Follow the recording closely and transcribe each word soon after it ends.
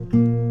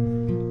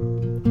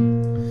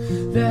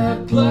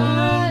The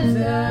blood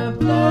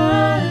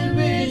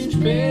which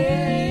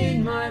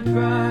paid my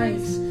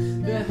price.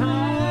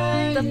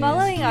 The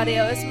following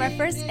audio is from our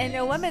first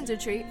annual women's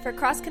retreat for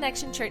Cross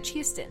Connection Church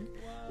Houston.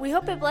 We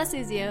hope it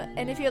blesses you,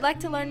 and if you'd like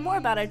to learn more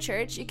about our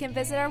church, you can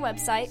visit our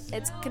website.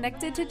 It's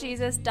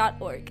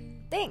connectedtojesus.org.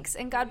 Thanks,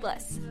 and God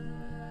bless.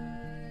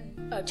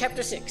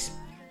 Chapter 6.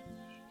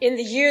 In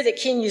the year that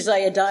King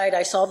Uzziah died,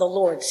 I saw the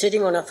Lord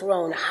sitting on a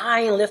throne,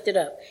 high and lifted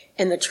up,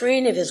 and the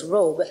train of his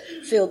robe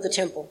filled the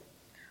temple.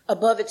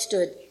 Above it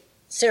stood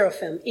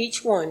seraphim.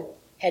 Each one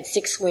had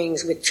 6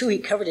 wings. With 2 he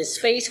covered his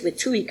face, with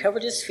 2 he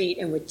covered his feet,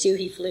 and with 2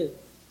 he flew.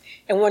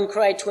 And one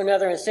cried to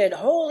another and said,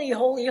 Holy,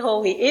 holy,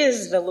 holy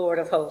is the Lord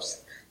of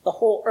hosts. The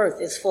whole earth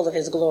is full of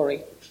his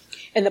glory.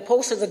 And the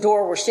posts of the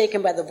door were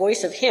shaken by the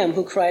voice of him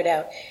who cried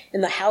out,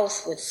 and the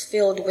house was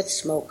filled with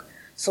smoke.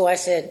 So I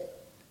said,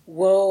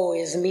 Woe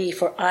is me,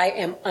 for I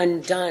am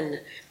undone,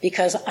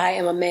 because I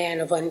am a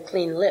man of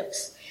unclean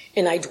lips,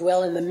 and I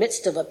dwell in the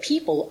midst of a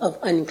people of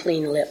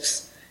unclean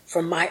lips.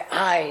 For my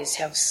eyes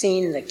have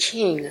seen the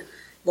King,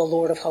 the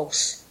Lord of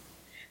hosts.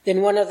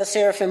 Then one of the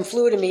seraphim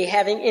flew to me,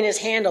 having in his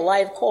hand a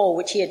live coal,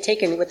 which he had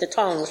taken with the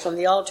tongs from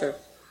the altar.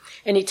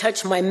 And he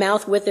touched my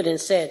mouth with it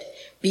and said,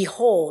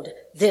 Behold,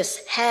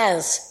 this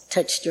has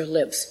touched your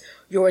lips.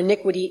 Your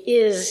iniquity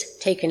is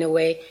taken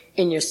away,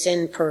 and your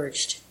sin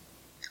purged.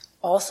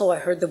 Also I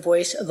heard the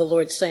voice of the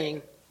Lord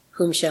saying,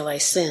 Whom shall I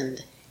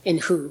send, and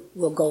who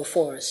will go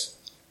for us?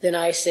 Then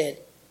I said,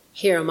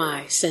 Here am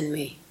I, send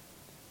me.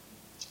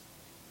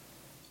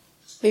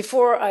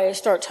 Before I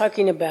start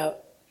talking about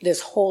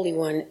this Holy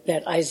One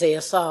that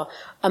Isaiah saw,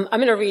 I'm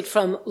going to read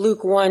from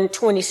Luke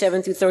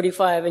 1:27 through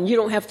 35, and you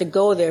don't have to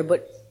go there,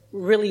 but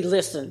really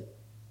listen.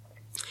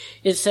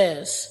 It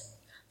says,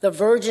 The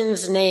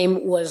virgin's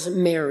name was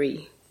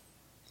Mary.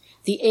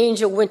 The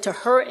angel went to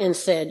her and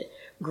said,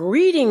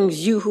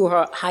 Greetings, you who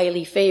are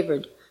highly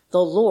favored.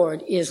 The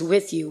Lord is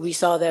with you. We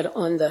saw that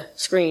on the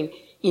screen,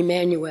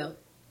 Emmanuel.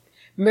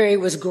 Mary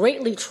was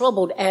greatly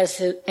troubled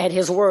at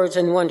his words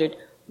and wondered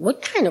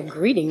what kind of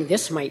greeting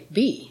this might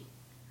be.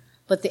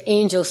 But the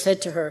angel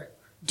said to her,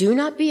 Do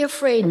not be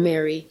afraid,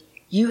 Mary.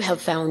 You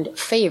have found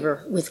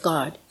favor with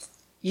God.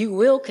 You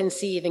will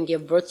conceive and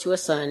give birth to a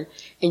son,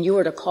 and you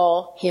are to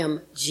call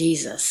him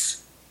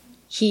Jesus.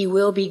 He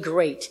will be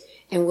great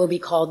and will be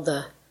called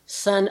the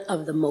Son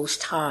of the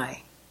Most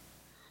High.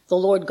 The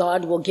Lord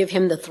God will give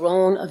him the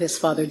throne of his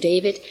father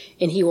David,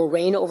 and he will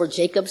reign over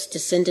Jacob's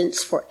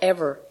descendants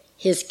forever.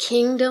 His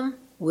kingdom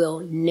will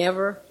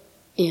never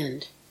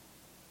end.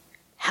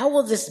 How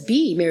will this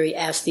be, Mary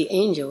asked the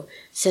angel,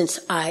 since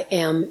I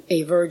am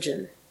a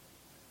virgin?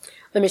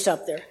 Let me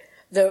stop there.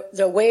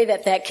 The way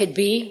that could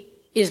be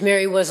is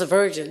Mary was a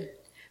virgin.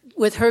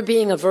 With her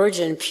being a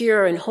virgin,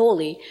 pure and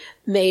holy,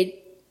 made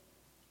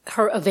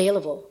her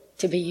available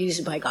to be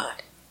used by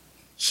God.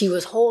 She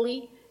was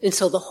holy, and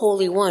so the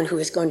Holy One who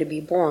is going to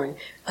be born,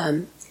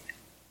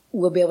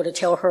 will be able to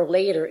tell her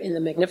later in the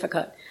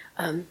Magnificat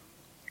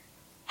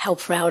how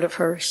proud of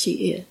her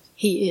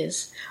he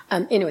is.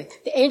 Anyway,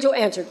 the angel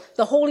answered,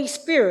 The Holy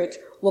Spirit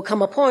will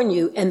come upon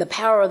you, and the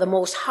power of the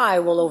Most High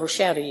will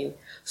overshadow you.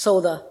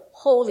 So the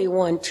Holy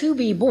One to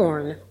be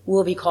born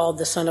will be called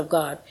the Son of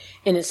God.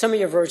 And in some of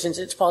your versions,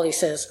 it probably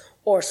says,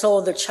 or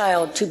so the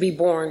child to be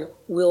born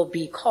will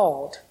be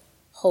called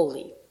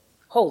holy.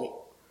 Holy.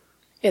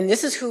 And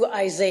this is who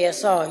Isaiah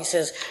saw. He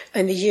says,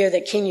 in the year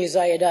that King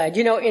Uzziah died.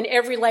 You know, in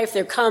every life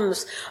there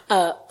comes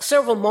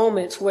several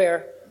moments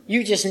where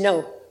you just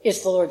know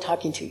it's the Lord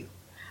talking to you.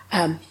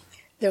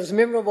 There's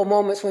memorable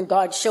moments when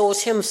God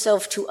shows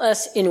himself to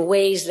us in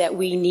ways that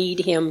we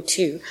need him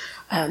to.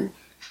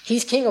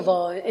 He's King of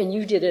all, and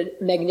you did a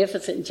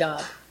magnificent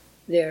job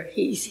there.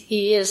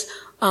 He is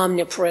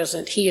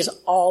omnipresent. He is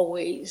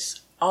always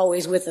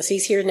with us.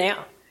 He's here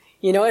now.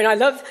 You know, and I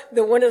love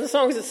one of the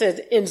songs that says,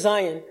 In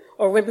Zion.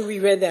 Or when we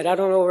read that, I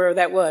don't know where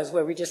that was,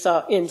 where we just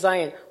saw in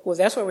Zion. Well,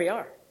 that's where we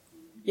are.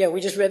 Yeah, we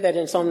just read that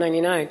in Psalm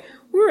 99.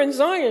 We're in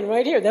Zion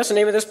right here. That's the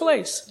name of this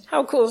place.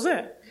 How cool is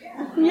that?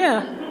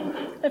 Yeah.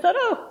 I thought,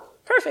 oh,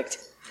 perfect.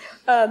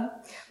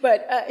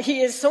 But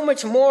he is so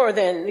much more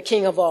than the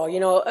King of all. You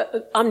know,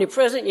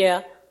 omnipresent,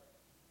 yeah.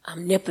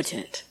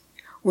 Omnipotent.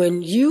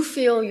 When you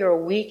feel your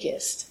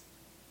weakest,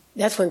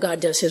 that's when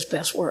God does his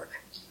best work.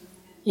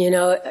 You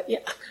know,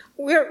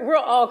 we're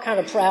all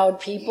kind of proud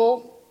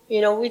people.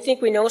 You know, we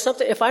think we know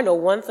something. If I know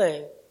one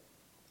thing,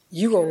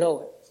 you gonna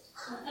know it.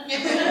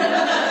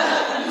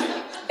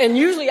 And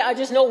usually I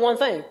just know one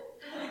thing.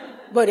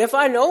 But if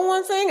I know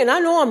one thing and I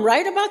know I'm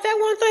right about that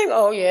one thing,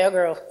 oh yeah,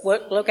 girl,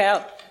 look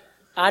out.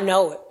 I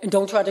know it. And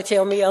don't try to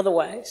tell me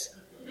otherwise.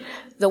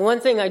 The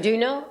one thing I do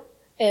know,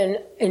 and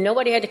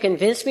nobody had to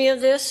convince me of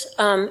this,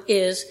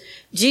 is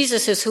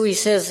Jesus is who he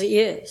says he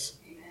is.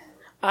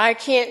 I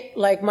can't,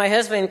 like my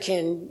husband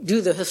can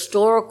do the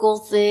historical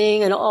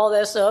thing and all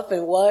that stuff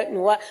and what.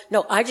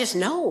 No, I just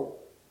know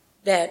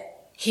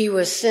that he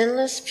was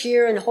sinless,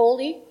 pure, and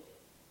holy.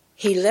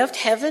 He left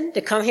heaven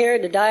to come here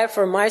to die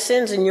for my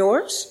sins and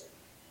yours.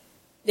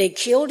 They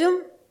killed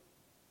him,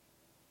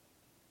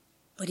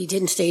 but he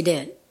didn't stay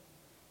dead.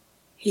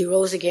 He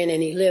rose again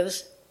and he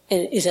lives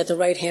and is at the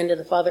right hand of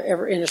the Father,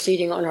 ever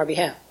interceding on our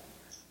behalf.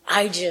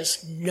 I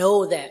just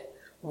know that.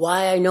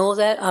 Why I know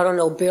that? I don't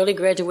know. Barely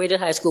graduated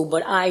high school,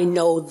 but I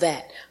know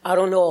that. I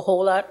don't know a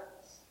whole lot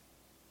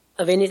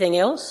of anything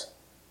else.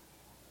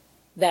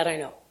 That I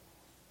know.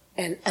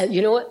 And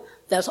you know what?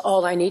 That's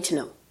all I need to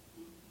know.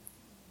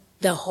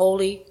 The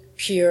holy,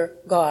 pure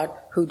God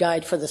who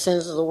died for the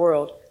sins of the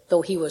world,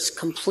 though he was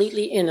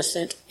completely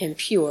innocent and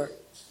pure,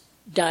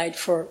 died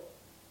for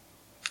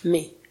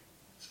me.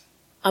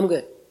 I'm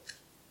good.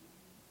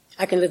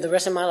 I can live the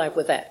rest of my life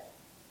with that.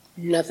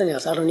 Nothing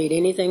else. I don't need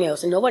anything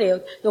else. And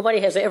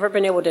nobody has ever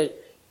been able to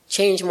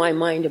change my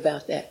mind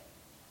about that.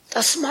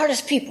 The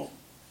smartest people,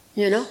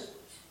 you know.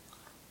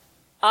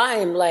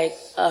 I'm like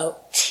a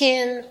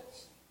 10-watt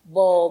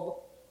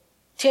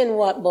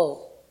bulb.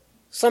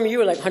 Some of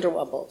you are like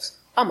 100-watt bulbs.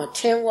 I'm a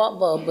 10-watt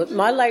bulb, but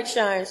my light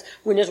shines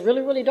when it's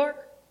really, really dark.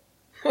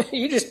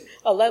 You just,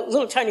 a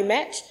little tiny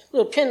match,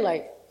 little pin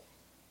light.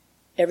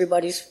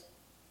 Everybody's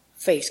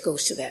face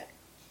goes to that.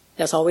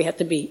 That's all we have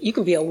to be. You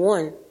can be a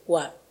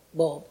 1-watt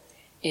bulb,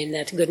 and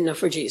that's good enough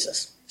for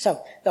Jesus.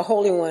 So, the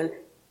Holy One,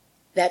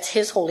 that's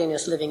his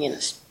holiness living in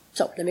us.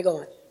 So, let me go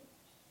on.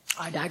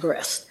 I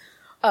digress.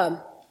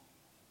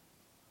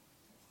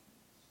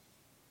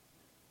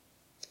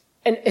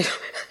 And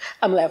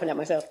I'm laughing at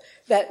myself.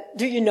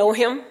 Do you know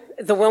him?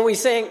 The one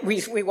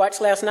we watched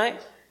last night?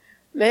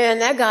 Man,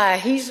 that guy,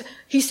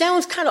 he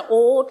sounds kind of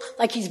old,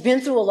 like he's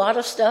been through a lot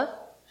of stuff.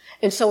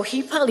 And so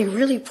he probably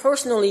really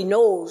personally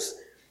knows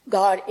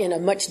God in a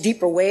much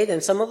deeper way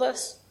than some of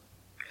us.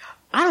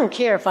 I don't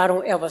care if I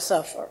don't ever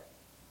suffer.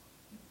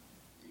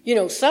 You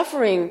know,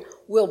 suffering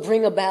will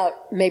bring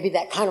about maybe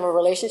that kind of a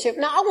relationship.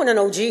 Now, I want to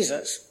know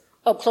Jesus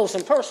up close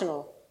and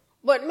personal,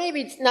 but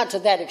maybe not to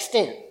that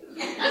extent.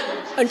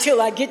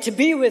 Until I get to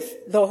be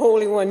with the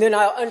Holy One, then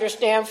I'll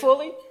understand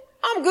fully.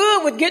 I'm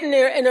good with getting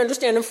there and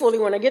understanding fully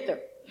when I get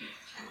there.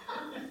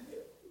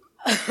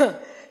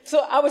 So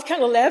I was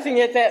kind of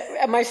laughing at that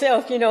at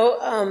myself, you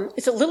know.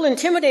 It's a little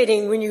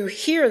intimidating when you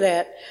hear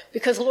that,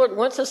 because the Lord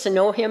wants us to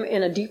know him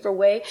in a deeper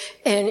way.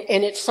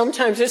 And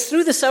sometimes it's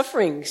through the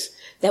sufferings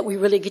that we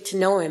really get to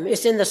know him.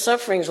 It's in the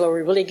sufferings where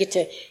we really get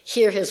to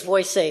hear his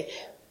voice say,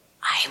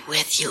 I'm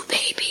with you,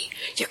 baby.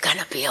 You're going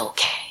to be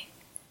okay.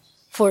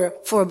 For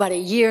about a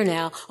year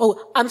now.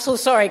 Oh, I'm so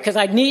sorry, because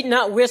I need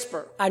not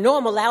whisper. I know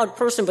I'm a loud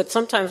person, but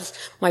sometimes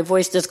my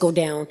voice does go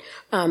down.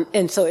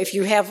 And so if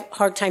you have a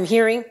hard time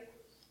hearing,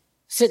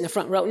 sit in the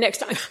front row next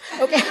time.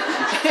 Okay?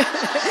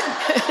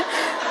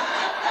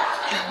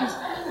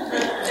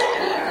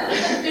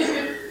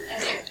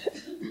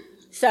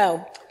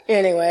 So,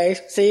 anyway,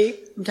 see,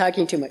 I'm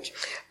talking too much.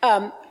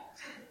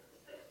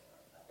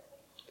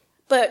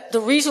 But the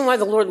reason why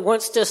the Lord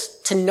wants us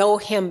to know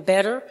him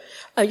better,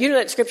 you know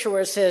that scripture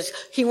where it says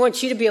he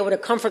wants you to be able to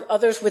comfort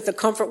others with the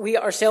comfort we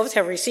ourselves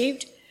have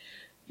received?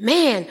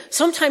 Man,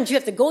 sometimes you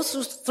have to go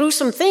through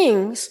some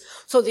things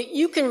so that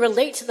you can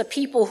relate to the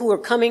people who are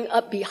coming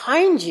up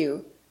behind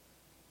you,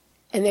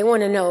 and they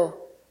want to know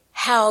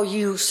how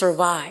you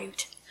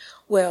survived.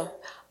 Well,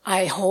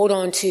 I hold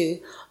on to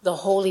the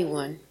Holy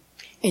One,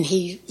 and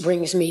he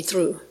brings me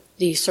through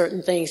these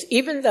certain things,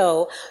 even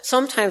though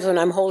sometimes when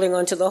I'm holding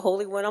on to the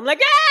Holy One, I'm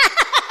like,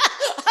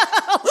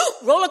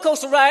 roller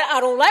coaster ride. I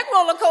don't like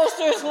roller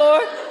coasters,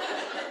 Lord.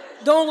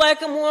 Don't like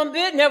them one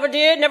bit. Never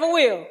did, never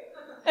will.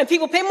 And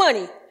people pay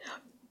money.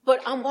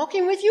 But I'm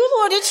walking with you,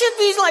 Lord. It should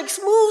be like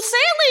smooth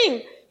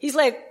sailing. He's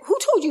like, who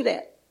told you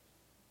that?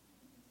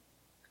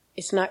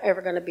 It's not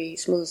ever going to be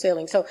smooth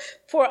sailing. So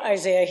poor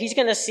Isaiah, he's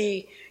going to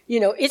see, you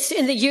know, it's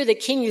in the year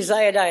that King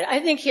Uzziah died. I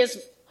think his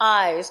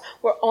eyes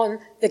were on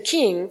the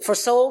king for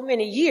so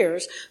many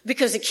years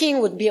because the king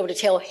would be able to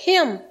tell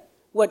him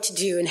what to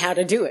do and how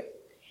to do it.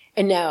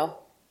 And now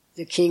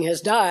the king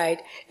has died,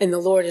 and the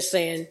Lord is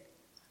saying,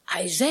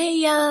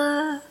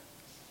 Isaiah.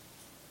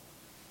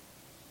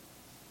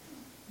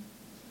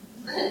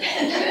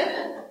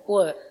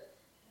 What?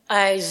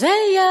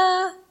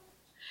 Isaiah.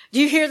 Do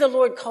you hear the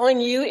Lord calling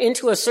you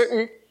into a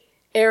certain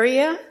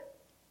area?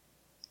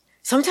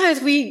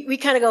 Sometimes we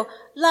kind of go,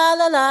 la,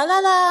 la, la, la,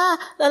 la,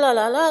 la, la,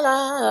 la, la,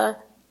 la.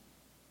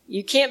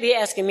 You can't be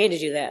asking me to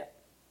do that.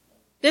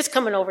 This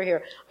coming over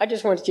here. I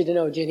just wanted you to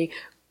know, Jenny.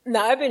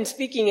 Now, I've been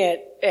speaking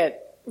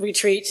at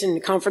retreats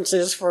and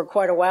conferences for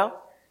quite a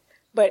while,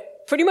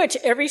 but pretty much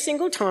every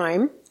single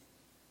time,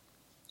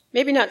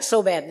 maybe not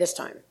so bad this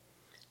time,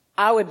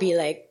 I would be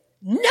like,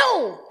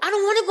 no, I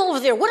don't want to go over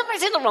there. What if I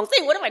said the wrong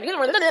thing? What if I do?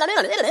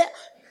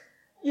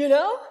 You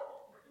know?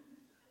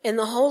 And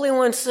the Holy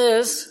One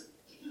says,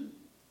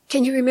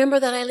 can you remember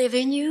that I live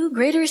in you?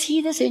 Greater is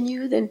he that's in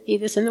you than he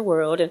that's in the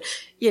world. And,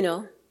 you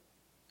know,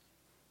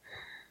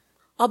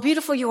 how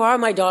beautiful you are,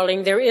 my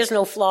darling. There is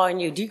no flaw in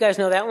you. Do you guys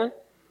know that one?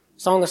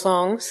 Song of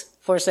Songs,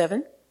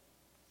 4:7.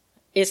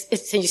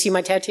 Can you see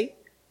my tattoo?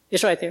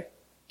 It's right there.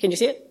 Can you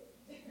see it?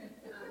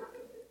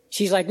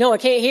 She's like, no, I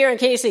can't hear and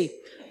can't see.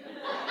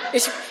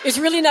 It's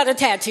really not a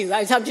tattoo.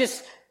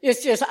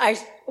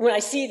 When I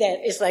see that,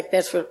 it's like,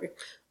 that's what,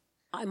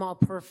 I'm all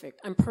perfect.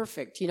 I'm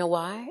perfect. You know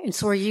why? And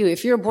so are you.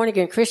 If you're a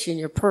born-again Christian,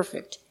 you're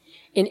perfect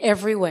in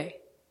every way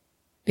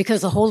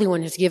because the Holy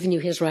One has given you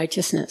his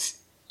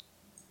righteousness.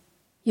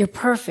 You're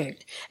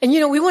perfect. And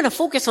we want to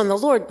focus on the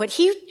Lord, but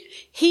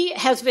he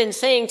has been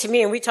saying to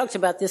me, and we talked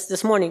about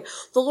this morning,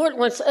 the Lord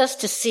wants us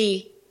to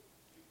see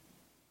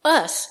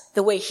us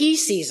the way he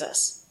sees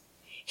us.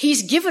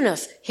 He's given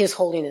us his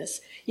holiness.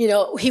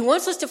 He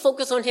wants us to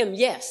focus on him,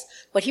 yes,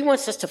 but he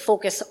wants us to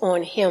focus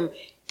on him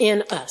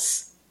in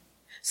us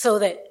so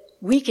that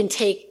we can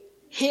take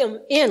him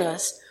in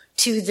us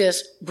to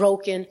this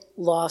broken,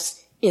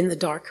 lost, in the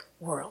dark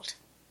world.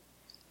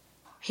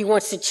 He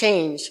wants to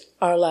change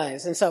our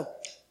lives. And so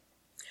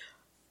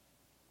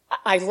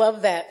I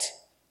love that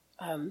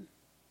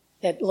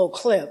little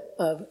clip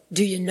of,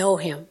 do you know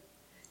him?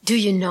 Do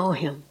you know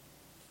him?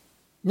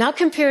 Not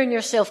comparing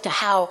yourself to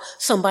how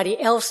somebody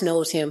else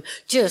knows him.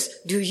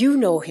 Just, do you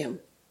know him?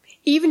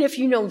 Even if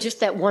you know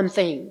just that one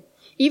thing.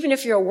 Even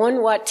if you're a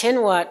 1 watt,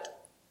 10 watt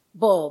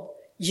bulb,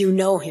 you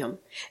know him.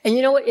 And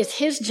you know what? It's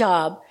his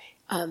job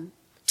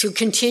to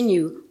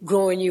continue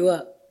growing you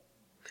up.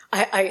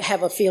 I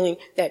have a feeling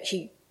that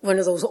one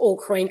of those old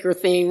cranker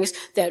things,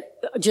 that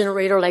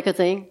generator like a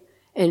thing,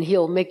 and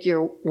he'll make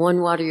your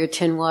 1 watt or your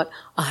 10 watt,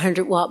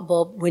 100 watt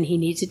bulb when he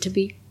needs it to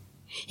be.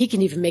 He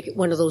can even make it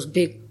one of those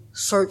big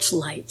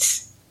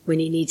searchlights when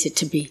he needs it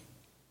to be.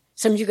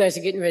 Some of you guys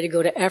are getting ready to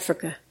go to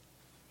Africa.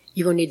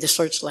 You're going to need the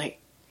searchlight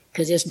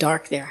because it's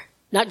dark there.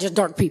 Not just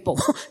dark people.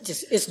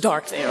 It's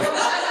dark there.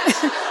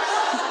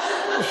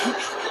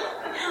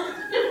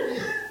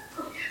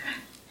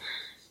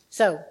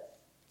 So,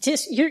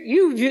 just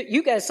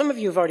you guys, some of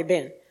you have already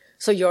been,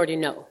 so you already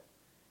know.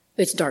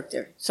 It's dark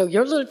there. So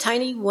your little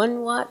tiny 1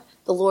 watt,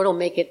 the Lord will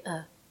make it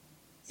a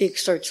big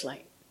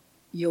searchlight.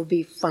 You'll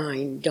be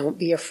fine. Don't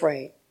be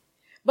afraid.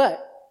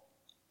 But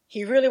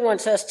he really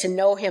wants us to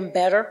know him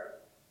better,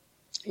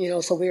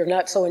 so we are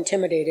not so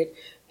intimidated,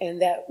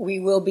 and that we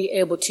will be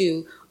able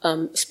to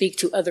speak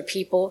to other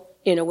people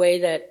in a way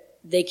that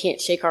they can't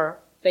shake our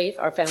faith,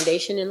 our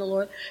foundation in the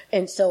Lord.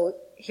 And so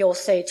he'll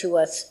say to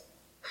us,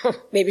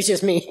 maybe it's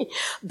just me,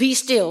 be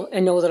still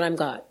and know that I'm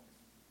God.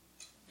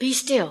 Be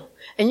still.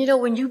 And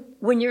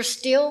when you're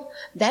still,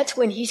 that's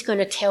when he's going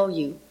to tell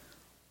you,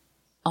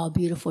 how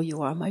beautiful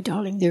you are, my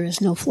darling. There is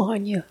no flaw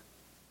in you.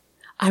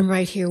 I'm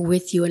right here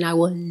with you, and I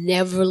will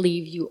never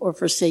leave you or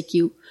forsake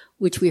you,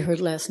 which we heard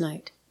last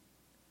night.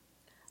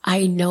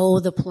 I know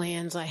the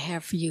plans I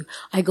have for you.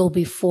 I go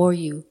before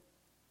you.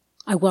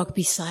 I walk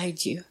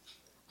beside you.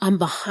 I'm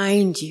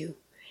behind you.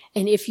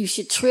 And if you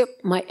should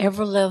trip, my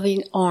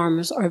ever-loving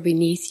arms are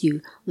beneath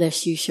you,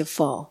 lest you should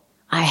fall.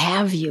 I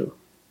have you.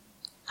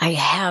 I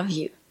have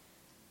you.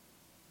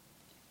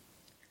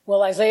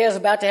 Well, Isaiah is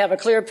about to have a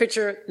clear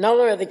picture, not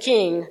only of the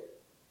king,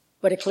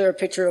 but a clear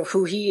picture of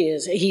who he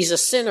is. He's a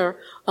sinner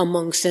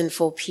among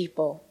sinful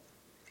people.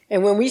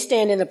 And when we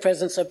stand in the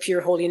presence of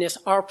pure holiness,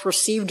 our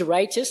perceived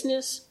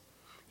righteousness,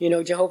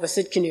 Jehovah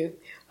Sidkenu,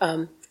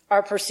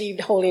 our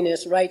perceived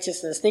holiness,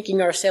 righteousness,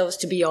 thinking ourselves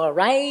to be all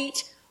right,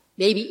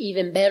 maybe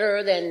even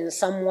better than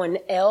someone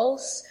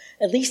else.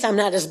 At least I'm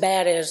not as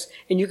bad as,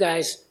 and you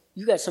guys,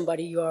 you got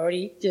somebody you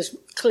already just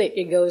click,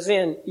 it goes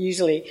in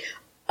usually.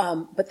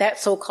 But that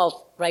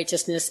so-called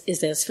righteousness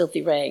is as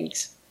filthy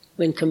rags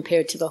when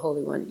compared to the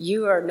Holy One.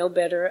 You are no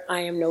better.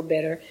 I am no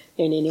better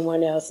than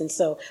anyone else. And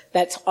so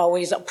that's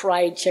always a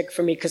pride check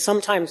for me, because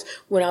sometimes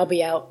when I'll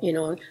be out,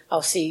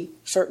 I'll see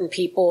certain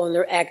people and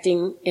they're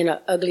acting in an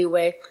ugly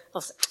way.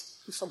 I'll say,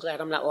 I'm so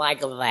glad I'm not like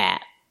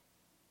that.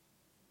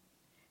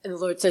 And the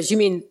Lord says, you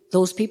mean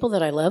those people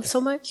that I love so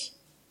much?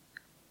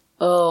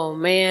 Oh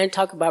man,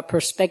 talk about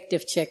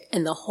perspective check.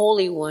 And the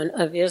Holy One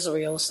of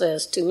Israel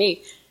says to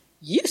me,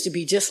 you used to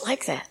be just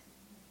like that.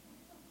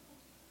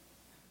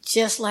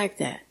 Just like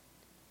that.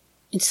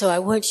 And so I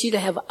want you to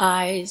have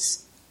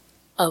eyes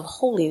of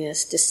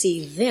holiness to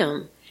see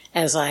them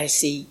as I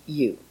see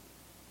you.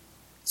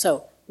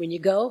 So when you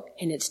go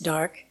and it's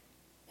dark,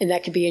 and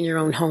that could be in your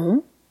own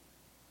home,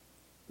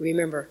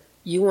 remember,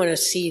 you want to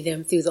see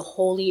them through the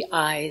holy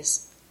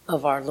eyes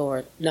of our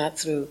Lord, not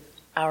through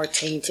our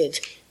tainted,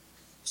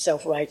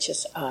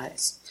 self-righteous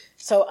eyes.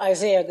 So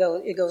Isaiah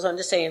goes on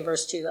to say in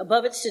verse 2,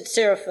 above it stood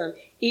seraphim.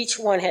 Each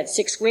one had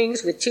 6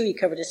 wings. With 2 he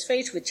covered his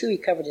face, with 2 he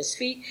covered his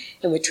feet,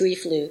 and with 2 he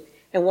flew.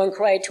 And one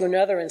cried to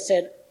another and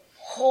said,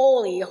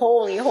 holy,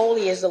 holy,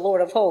 holy is the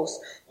Lord of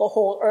hosts. The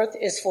whole earth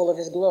is full of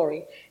his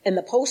glory. And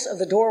the posts of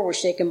the door were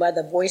shaken by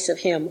the voice of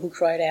him who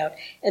cried out,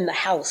 and the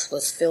house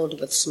was filled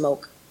with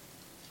smoke.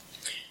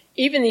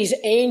 Even these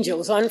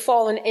angels,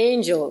 unfallen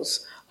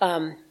angels,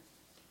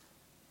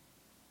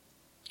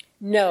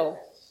 know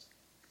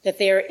that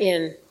they're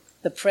in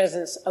the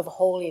presence of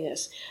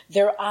holiness.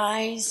 Their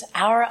eyes,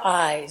 our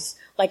eyes,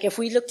 like if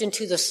we looked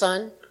into the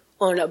sun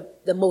on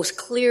the most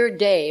clear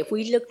day, if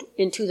we looked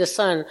into the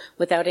sun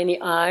without any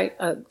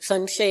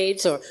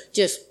sunshades, or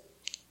just,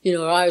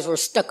 our eyes were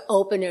stuck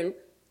open and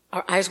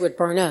our eyes would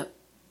burn up.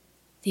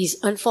 These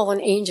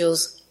unfallen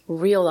angels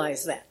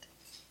realize that,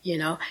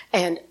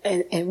 and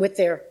with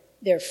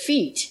their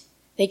feet,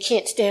 they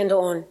can't stand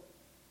on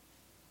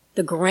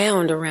the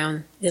ground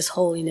around this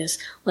holiness.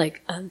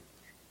 Like,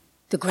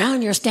 the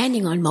ground you're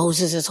standing on,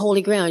 Moses, is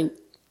holy ground.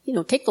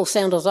 Take those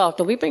sandals off.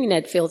 Don't be bringing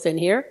that filth in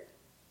here,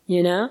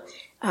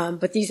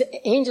 But these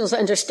angels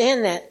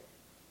understand that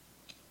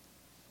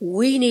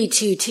we need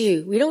to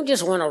too. We don't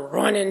just want to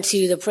run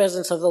into the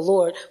presence of the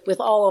Lord with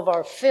all of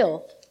our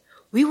filth.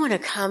 We want to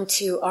come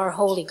to our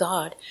holy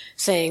God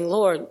saying,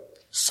 Lord,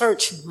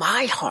 search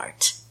my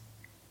heart.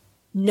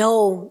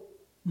 Know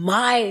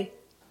my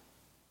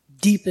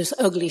deepest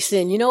ugly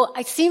sin.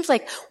 It seems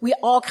like we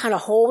all kind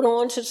of hold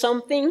on to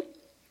something.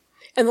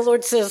 And the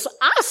Lord says,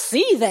 I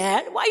see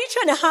that. Why are you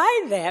trying to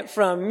hide that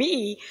from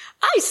me?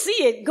 I see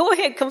it. Go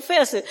ahead,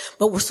 confess it.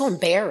 But we're so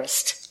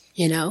embarrassed,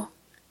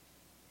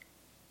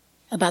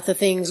 about the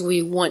things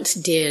we once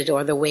did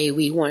or the way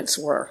we once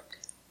were.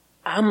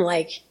 I'm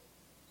like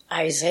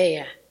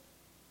Isaiah.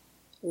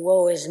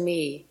 Woe is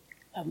me,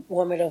 a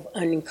woman of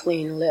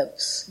unclean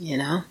lips,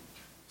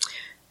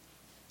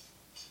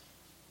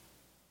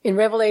 In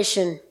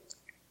Revelation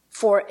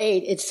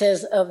 4:8, it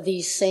says of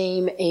these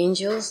same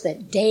angels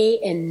that day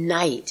and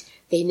night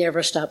they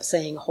never stop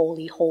saying,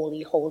 holy,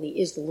 holy, holy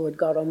is the Lord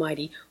God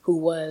Almighty, who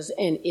was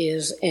and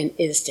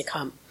is to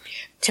come.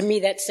 To me,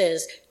 that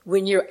says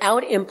when you're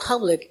out in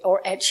public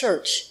or at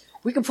church,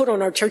 we can put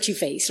on our churchy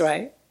face,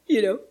 right?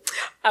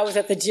 I was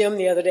at the gym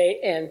the other day,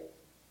 and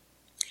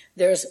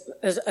there's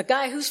a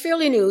guy who's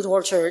fairly new to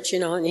our church,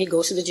 and he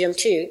goes to the gym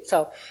too.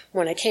 So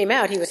when I came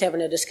out, he was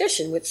having a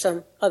discussion with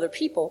some other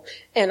people,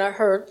 and I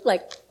heard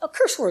like a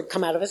curse word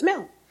come out of his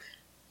mouth.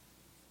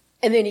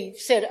 And then he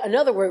said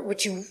another word,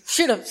 which you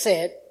should have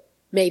said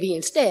maybe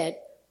instead,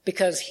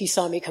 because he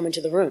saw me come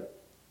into the room.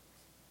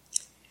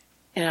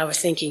 And I was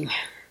thinking,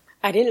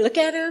 I didn't look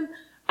at him.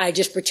 I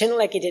just pretended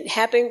like it didn't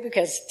happen,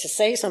 because to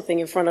say something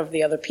in front of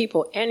the other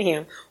people and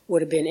him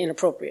would have been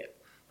inappropriate.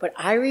 But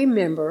I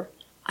remember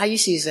I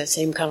used to use that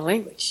same kind of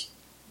language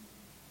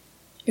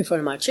in front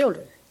of my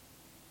children.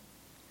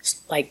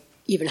 It's like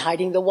even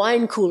hiding the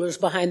wine coolers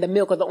behind the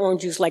milk or the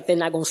orange juice, like they're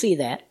not going to see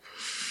that.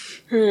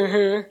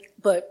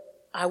 But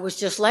I was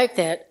just like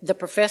that,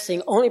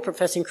 the only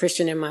professing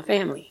Christian in my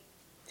family.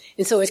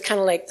 And so it's kind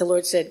of like the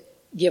Lord said,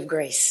 give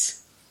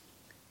grace.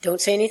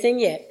 Don't say anything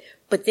yet.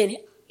 But then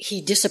he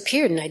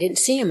disappeared and I didn't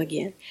see him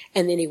again.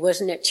 And then he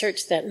wasn't at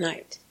church that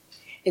night.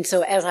 And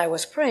so as I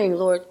was praying,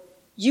 Lord,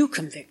 you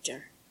convict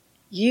him.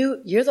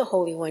 You're the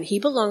Holy One. He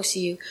belongs to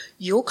you.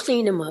 You'll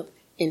clean him up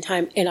in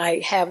time. And I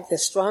have the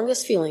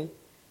strongest feeling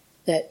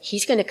that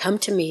he's going to come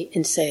to me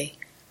and say,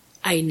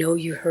 I know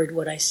you heard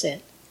what I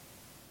said.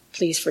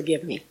 Please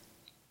forgive me.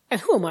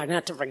 And who am I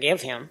not to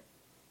forgive him?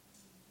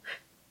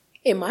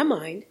 In my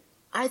mind,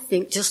 I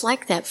think just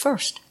like that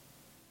first.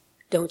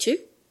 Don't you?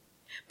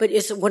 But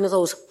it's one of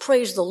those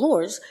praise the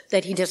Lords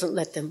that he doesn't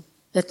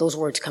let those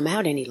words come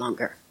out any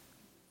longer.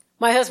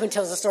 My husband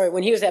tells a story.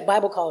 When he was at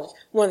Bible college,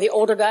 one of the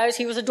older guys,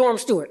 he was a dorm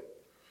steward.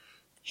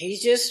 He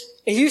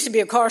used to be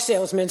a car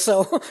salesman,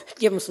 so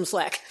give him some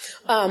slack.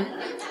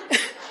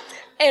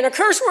 And a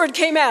curse word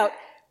came out.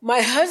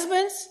 My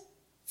husband's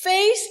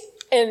face,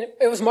 and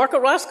it was Marco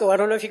Roscoe. I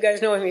don't know if you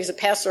guys know him. He's a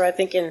pastor, I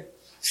think, in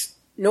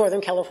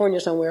Northern California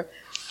somewhere.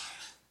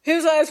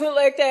 His eyes went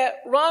like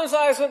that. Ron's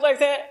eyes went like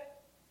that.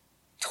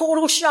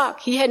 Total shock.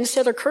 He hadn't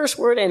said a curse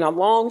word in a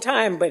long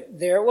time, but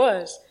there it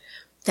was.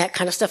 That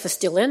kind of stuff is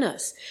still in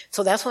us.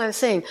 So that's why I'm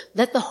saying,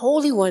 let the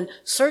Holy One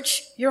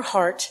search your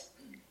heart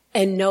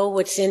and know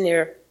what's in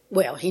there.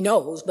 Well, he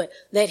knows, but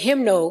let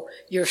him know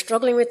you're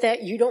struggling with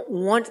that. You don't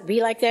want to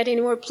be like that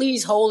anymore.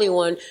 Please, Holy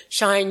One,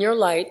 shine your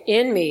light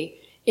in me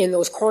in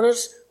those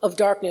corners of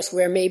darkness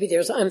where maybe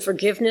there's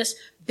unforgiveness,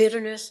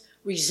 bitterness,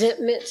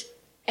 resentment,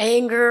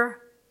 anger,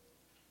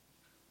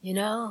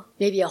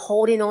 maybe a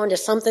holding on to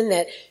something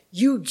that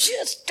you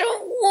just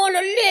don't want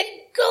to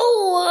let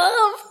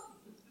go of.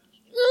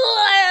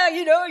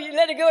 You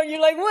let it go and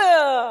you're like,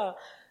 well,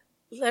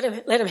 let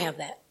him have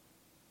that.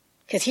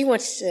 Because he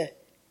wants to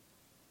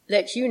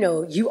let you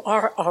know you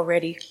are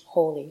already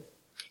holy.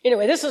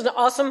 Anyway, this is an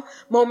awesome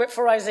moment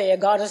for Isaiah.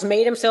 God has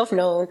made himself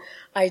known.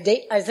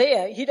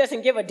 Isaiah, he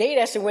doesn't give a date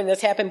as to when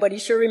this happened, but he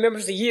sure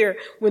remembers the year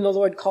when the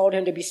Lord called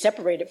him to be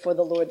separated for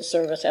the Lord's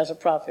service as a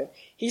prophet.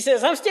 He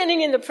says, I'm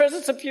standing in the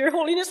presence of pure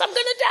holiness. I'm going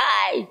to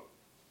die.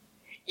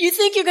 You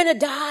think you're going to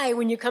die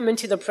when you come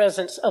into the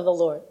presence of the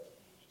Lord.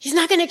 He's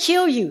not going to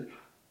kill you.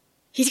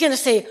 He's going to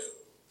say,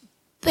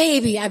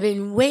 baby, I've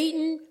been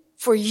waiting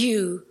for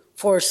you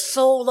for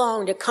so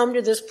long to come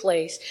to this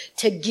place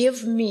to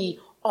give me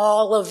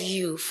all of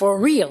you for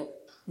real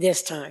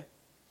this time.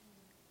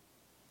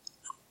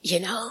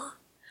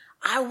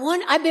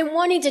 I've been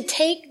wanting to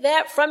take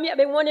that from you. I've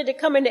been wanting to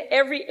come into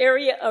every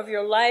area of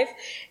your life,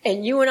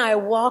 and you and I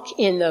walk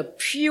in the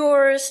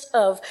purest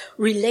of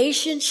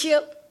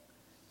relationship.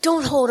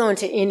 Don't hold on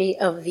to any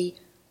of the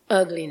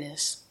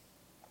ugliness.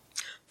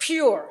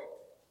 Pure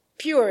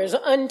is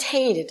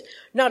untainted,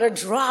 not a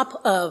drop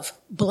of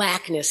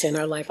blackness in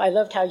our life. I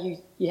loved how you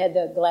had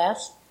the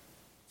glass.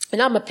 And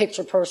I'm a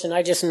picture person.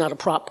 I just am not a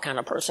prop kind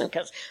of person,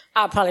 because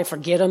I'll probably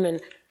forget them. And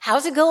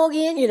how's it go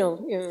again?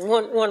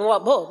 One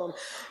watt bulb.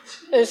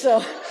 And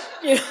so,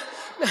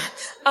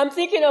 I'm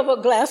thinking of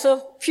a glass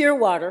of pure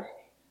water,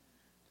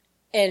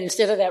 and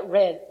instead of that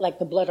red, like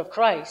the blood of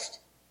Christ,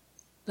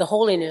 the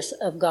holiness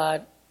of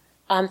God,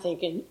 I'm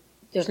thinking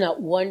there's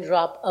not one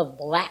drop of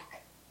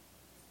black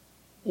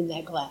in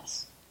that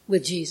glass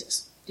with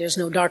Jesus. There's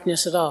no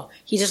darkness at all.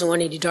 He doesn't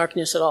want any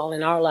darkness at all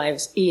in our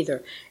lives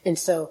either. And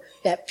so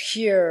that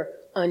pure,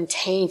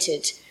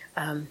 untainted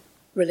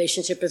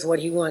relationship is what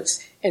he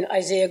wants. And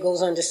Isaiah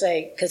goes on to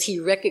say, because he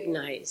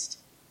recognized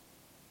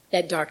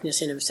that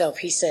darkness in himself,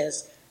 he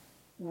says,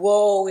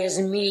 "Woe is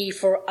me,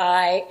 for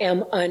I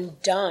am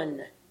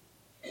undone,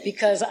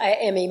 because I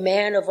am a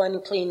man of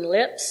unclean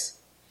lips,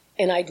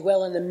 and I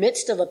dwell in the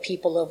midst of a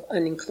people of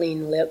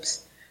unclean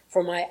lips.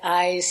 For my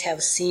eyes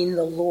have seen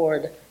the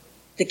Lord,"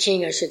 the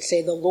King, I should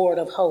say, the Lord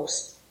of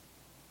hosts.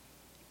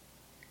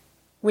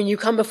 When you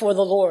come before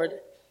the Lord,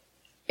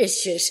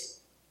 it's just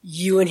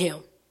you and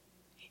him.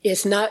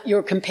 It's not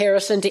your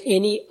comparison to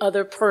any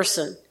other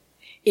person.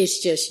 It's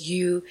just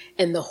you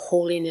and the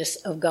holiness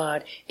of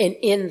God. And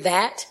in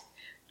that,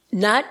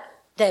 not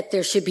that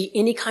there should be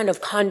any kind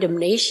of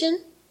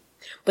condemnation,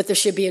 but there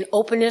should be an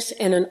openness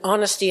and an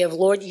honesty of,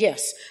 Lord,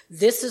 yes,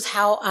 this is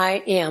how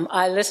I am.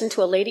 I listened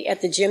to a lady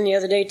at the gym the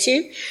other day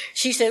too.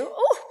 She said,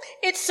 "Oh,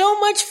 it's so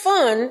much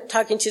fun,"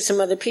 talking to some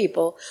other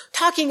people,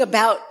 talking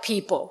about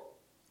people.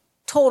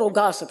 Total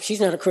gossip. She's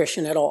not a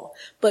Christian at all,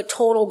 but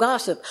total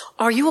gossip.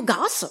 Are you a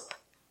gossip?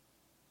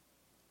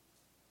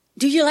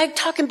 Do you like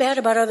talking bad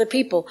about other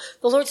people?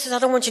 The Lord says, I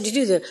don't want you to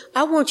do that.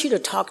 I want you to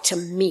talk to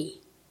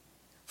me.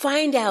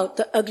 Find out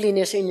the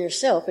ugliness in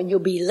yourself, and you'll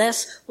be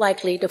less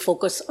likely to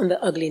focus on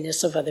the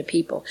ugliness of other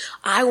people.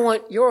 I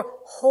want your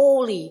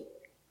holiness,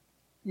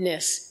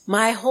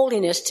 my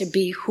holiness, to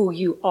be who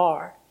you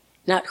are.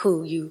 Not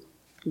who you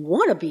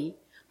want to be,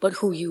 but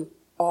who you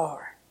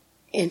are.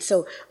 And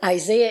so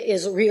Isaiah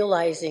is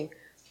realizing,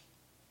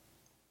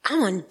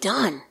 I'm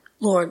undone,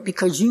 Lord,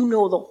 because you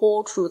know the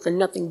whole truth and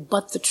nothing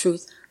but the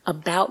truth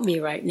about me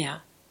right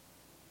now.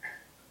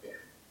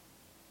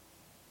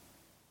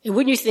 And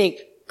when you think,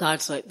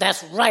 God's like,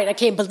 that's right, I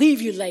can't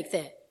believe you like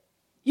that.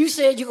 You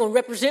said you're going to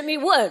represent me?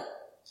 What?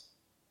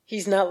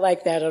 He's not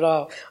like that at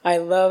all. I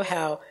love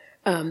how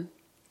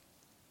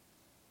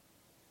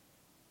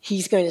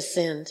he's going to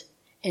send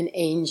an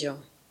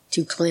angel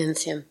to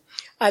cleanse him.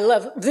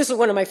 This is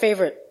one of my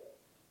favorite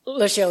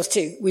Lachelle's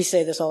too. We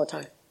say this all the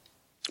time.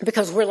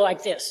 Because we're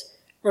like this.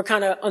 We're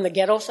kind of on the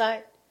ghetto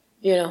side,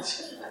 you know.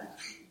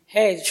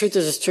 Hey, the truth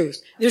is the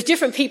truth. There's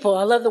different people.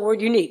 I love the word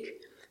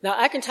unique. Now,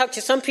 I can talk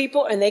to some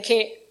people and they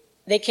can't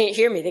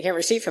hear me. They can't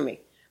receive from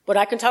me. But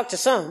I can talk to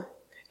some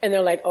and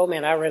they're like, oh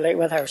man, I relate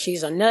with her.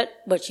 She's a nut,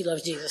 but she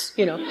loves Jesus,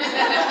 you know.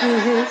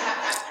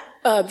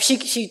 Mm-hmm.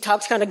 She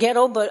talks kind of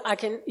ghetto, but I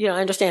can, I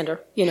understand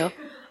her, you know.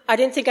 I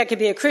didn't think I could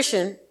be a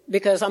Christian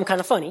because I'm kind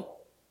of funny.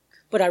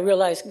 But I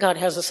realized God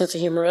has a sense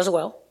of humor as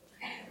well.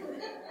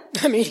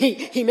 I mean,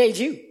 he made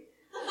you.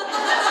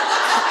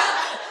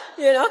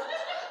 You know?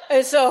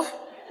 And so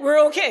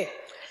we're okay.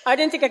 I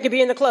didn't think I could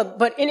be in the club.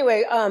 But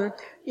anyway,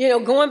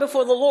 going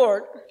before the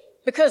Lord,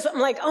 because I'm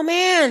like, oh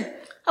man,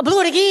 I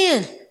blew it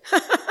again.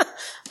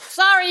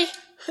 Sorry.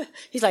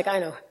 He's like, I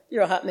know,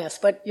 you're a hot mess,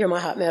 but you're my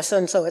hot mess,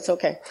 and so it's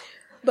okay.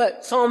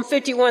 But Psalm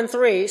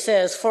 51:3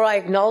 says, "For I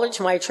acknowledge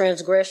my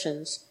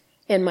transgressions,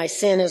 and my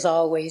sin is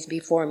always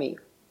before me."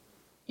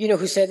 You know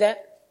who said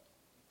that?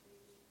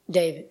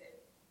 David.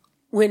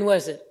 When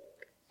was it?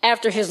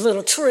 After his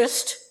little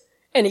tryst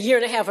and a year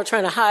and a half of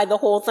trying to hide the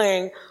whole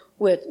thing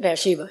with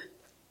Bathsheba.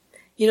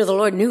 The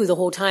Lord knew the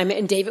whole time,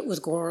 and David was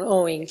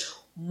growing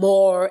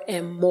more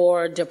and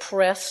more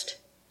depressed.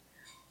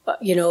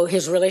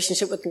 His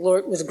relationship with the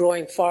Lord was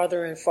growing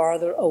farther and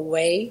farther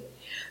away.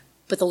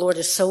 But the Lord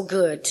is so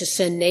good to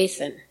send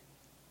Nathan,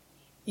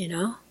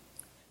 to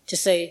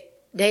say,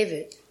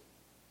 David,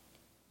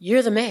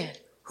 you're the man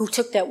who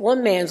took that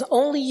one man's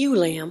only ewe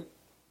lamb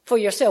for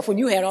yourself when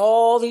you had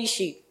all these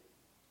sheep.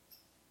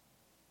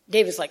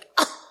 David's like,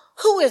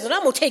 who is it?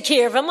 I'm going to take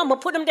care of him. I'm going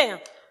to put him down.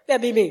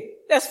 That'd be me.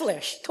 That's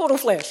flesh, total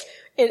flesh.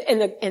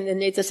 And then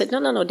Nathan said,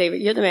 no,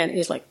 David, you're the man.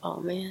 He's like, oh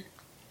man,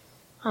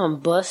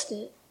 I'm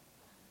busted.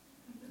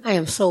 I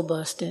am so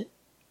busted.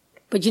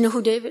 But you know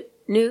who David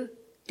knew?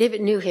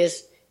 David knew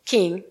his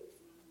king.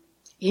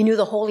 He knew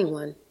the Holy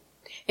One.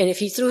 And if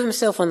he threw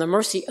himself on the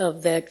mercy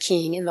of the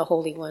King and the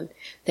Holy One,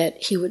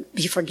 that he would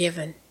be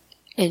forgiven.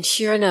 And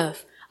sure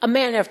enough, a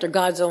man after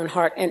God's own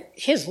heart, and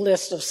his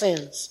list of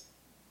sins.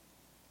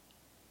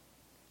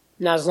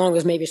 Not as long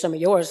as maybe some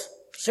of yours.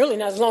 Surely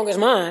not as long as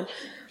mine.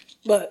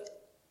 But,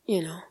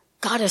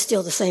 God is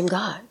still the same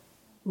God.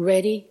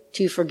 Ready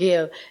to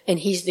forgive. And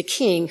he's the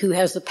King who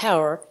has the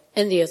power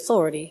and the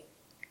authority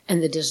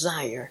and the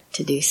desire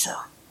to do so.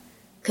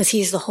 Because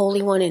he's the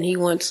Holy One and he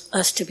wants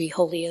us to be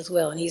holy as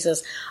well. And he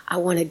says, I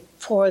want to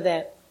pour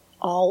that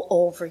all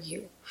over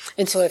you.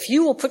 And so if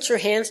you will put your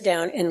hands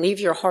down and leave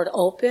your heart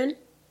open,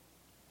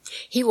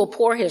 he will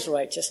pour his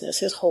righteousness,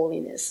 his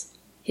holiness,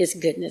 his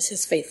goodness,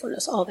 his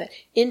faithfulness, all that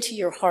into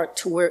your heart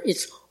to where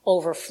it's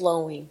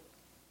overflowing.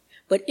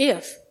 But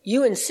if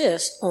you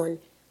insist on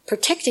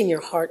protecting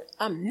your heart,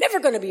 I'm never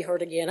going to be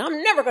hurt again,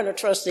 I'm never going to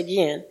trust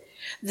again,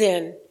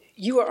 then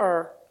you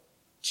are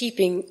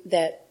keeping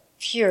that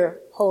pure,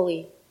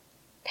 holy,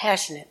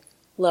 passionate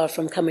love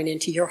from coming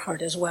into your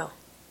heart as well.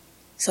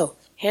 So,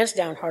 hands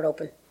down, heart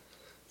open.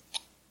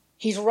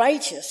 He's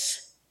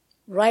righteous.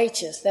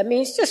 Righteous. That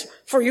means just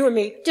for you and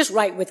me, just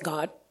right with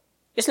God.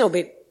 It's no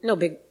big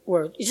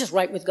word. It's just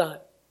right with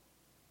God.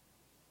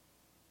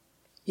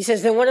 He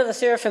says, then one of the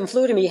seraphim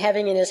flew to me,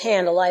 having in his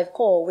hand a live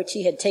coal, which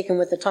he had taken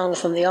with the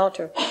tongs from the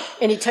altar.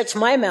 And he touched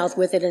my mouth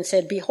with it and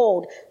said,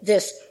 behold,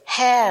 this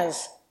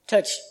has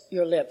touched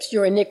your lips.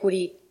 Your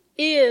iniquity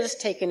is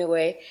taken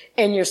away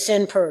and your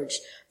sin purged.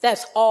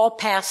 That's all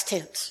past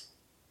tense.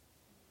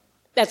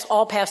 That's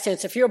all past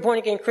tense. If you're a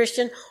born-again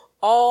Christian,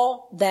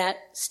 all that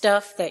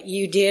stuff that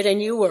you did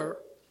and you were,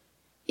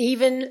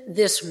 even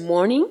this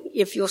morning,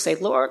 if you'll say,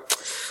 Lord,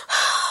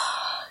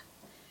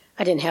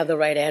 I didn't have the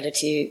right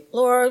attitude.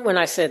 Lord, when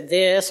I said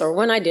this or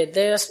when I did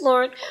this,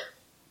 Lord,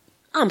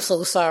 I'm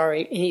so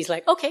sorry. And he's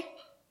like, okay.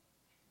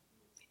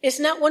 It's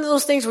not one of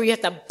those things where you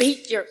have to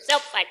beat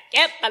yourself. I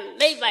can't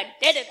believe I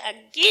did it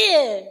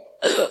again.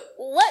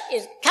 What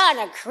kind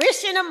of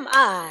Christian am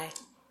I?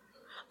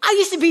 I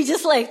used to be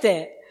just like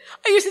that.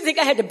 I used to think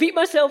I had to beat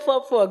myself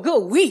up for a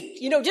good week,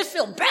 just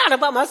feel bad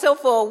about myself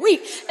for a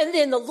week. And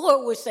then the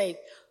Lord would say,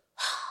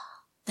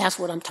 that's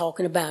what I'm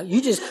talking about.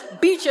 You just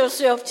beat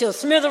yourself till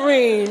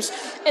smithereens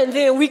and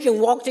then we can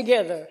walk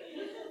together.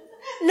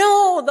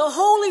 No, the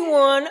Holy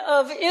One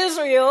of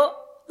Israel,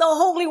 the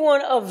Holy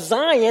One of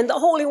Zion, the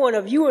Holy One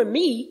of you and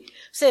me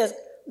says,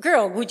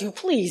 girl, would you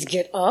please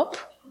get up?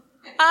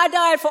 I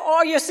died for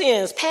all your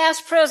sins,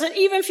 past, present,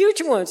 even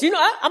future ones. I'm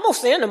going to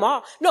sin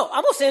tomorrow. No,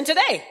 I'm going to sin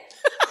today.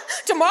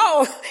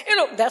 Tomorrow,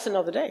 that's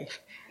another day.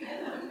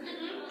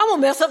 I'm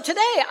going to mess up today.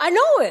 I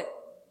know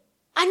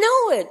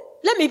it.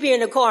 Let me be in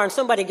the car and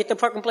somebody get the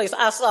parking place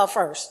I saw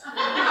first.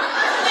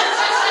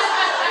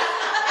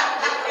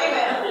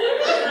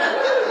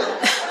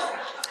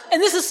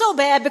 And this is so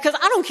bad because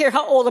I don't care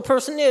how old the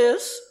person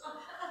is.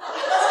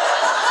 I'm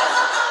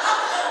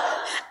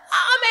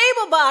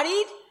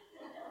able-bodied.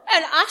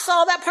 And I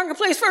saw that parking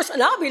place first.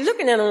 And I'll be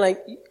looking at them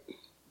like,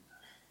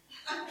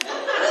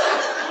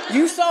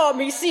 you saw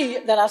me see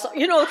that I saw,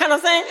 the kind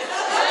of thing?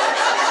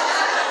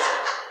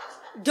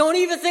 Don't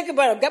even think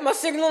about it. Got my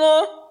signal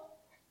on?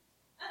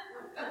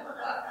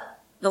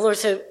 The Lord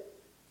said,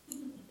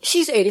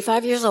 she's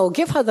 85 years old.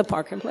 Give her the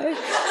parking place.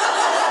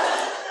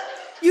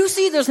 You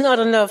see there's not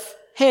enough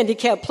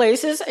handicapped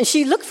places, and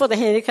she looked for the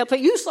handicapped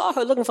place. You saw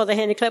her looking for the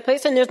handicapped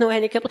place, and there's no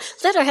handicapped place.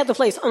 Let her have the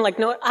place. I'm like,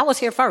 no, I was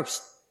here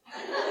first.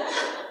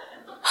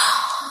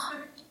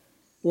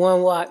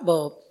 1 watt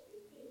bulb.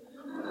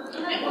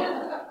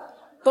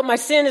 But my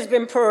sin has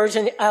been purged,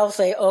 and I'll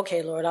say,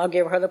 okay, Lord, I'll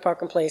give her the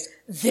parking place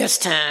this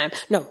time.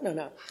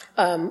 No.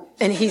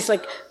 And he's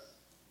like,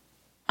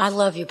 I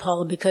love you,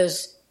 Paula,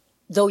 because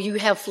though you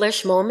have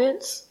flesh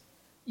moments,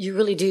 you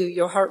really do,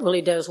 your heart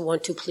really does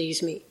want to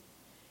please me.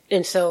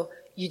 And so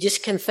you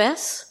just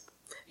confess,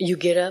 you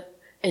get up,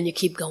 and you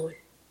keep going.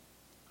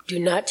 Do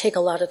not take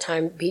a lot of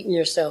time beating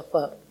yourself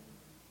up,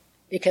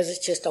 because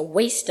it's just a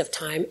waste of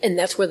time, and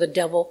that's where the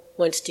devil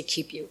wants to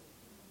keep you.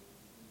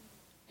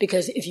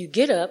 Because if you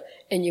get up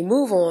and you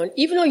move on,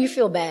 even though you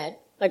feel bad,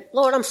 like,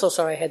 Lord, I'm so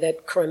sorry I had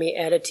that crummy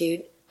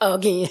attitude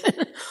again.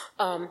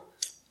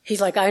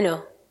 He's like, I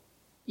know.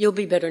 You'll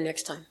be better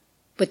next time.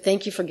 But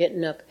thank you for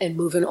getting up and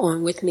moving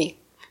on with me.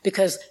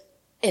 Because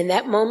in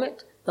that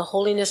moment, the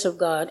holiness of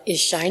God is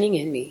shining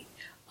in me.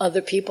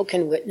 Other people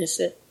can witness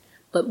it.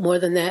 But more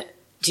than that,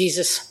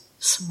 Jesus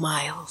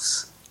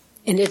smiles.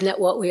 And isn't that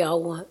what we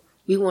all want?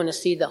 We want to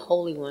see the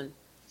Holy One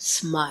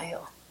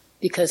smile.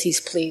 Because he's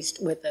pleased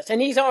with us.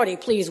 And he's already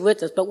pleased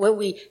with us. But when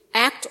we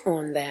act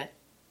on that,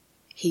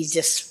 he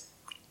just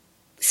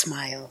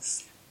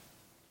smiles.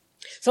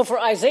 So for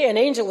Isaiah, an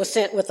angel was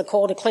sent with the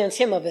call to cleanse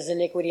him of his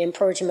iniquity and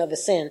purge him of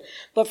his sin.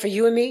 But for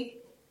you and me,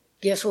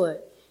 guess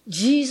what?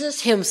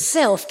 Jesus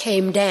himself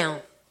came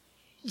down.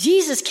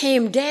 Jesus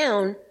came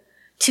down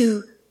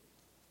to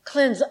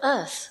cleanse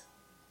us,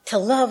 to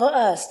love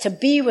us, to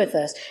be with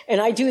us.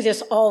 And I do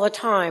this all the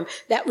time.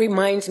 That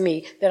reminds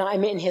me that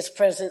I'm in his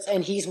presence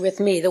and he's with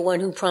me, the one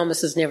who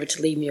promises never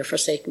to leave me or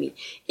forsake me.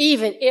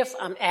 Even if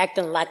I'm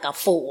acting like a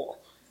fool.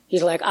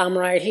 He's like, I'm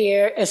right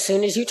here. As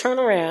soon as you turn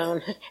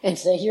around and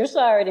say you're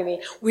sorry to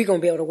me, we're going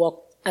to be able to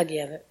walk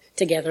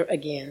together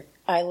again.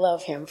 I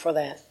love him for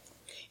that.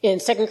 In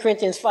 2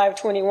 Corinthians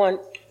 5:21,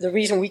 the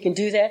reason we can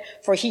do that,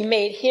 for he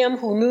made him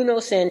who knew no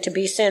sin to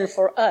be sin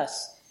for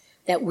us,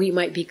 that we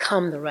might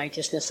become the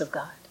righteousness of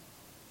God.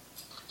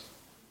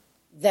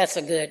 That's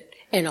a good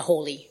and a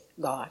holy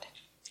God.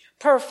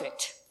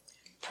 Perfect.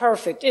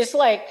 It's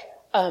like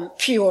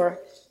pure,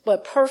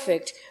 but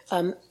perfect.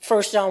 1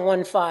 John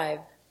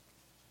 1:5.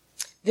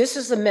 This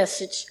is the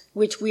message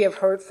which we have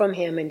heard from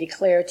him and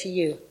declare to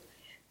you,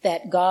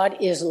 that God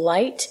is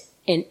light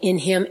and in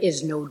him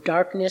is no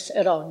darkness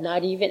at all,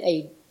 not even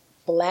a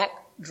black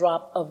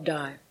drop of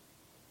dye.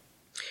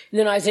 And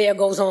then Isaiah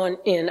goes on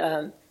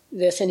in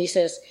this and he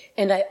says,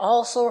 and I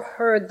also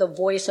heard the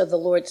voice of the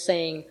Lord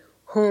saying,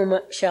 whom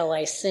shall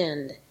I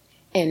send?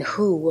 And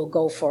who will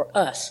go for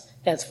us?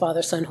 That's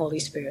Father, Son, Holy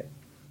Spirit.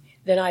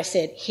 Then I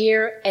said,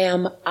 here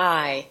am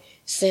I,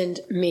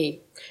 send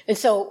me. And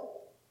so,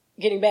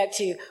 getting back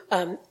to,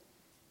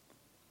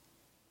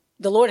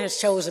 the Lord has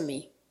chosen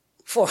me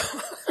for,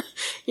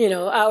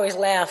 I always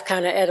laugh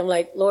kind of at him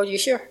like, Lord, you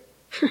sure?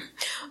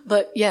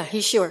 But yeah,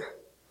 he's sure.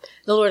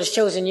 The Lord has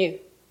chosen you.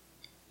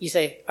 You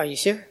say, are you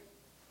sure?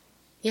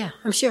 Yeah,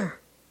 I'm sure.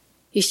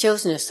 He's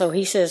chosen us. So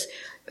he says,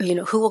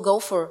 who will go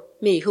for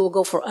me? Who will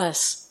go for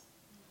us?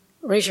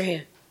 Raise your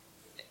hand.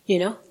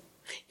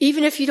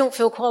 Even if you don't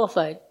feel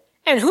qualified.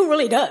 And who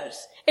really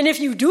does? And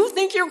if you do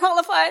think you're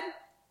qualified,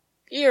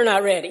 you're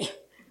not ready.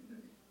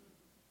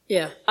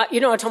 Yeah. I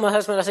told my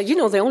husband, I said,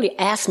 they only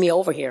asked me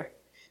over here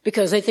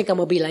because they think I'm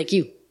going to be like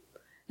you.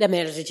 That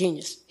man is a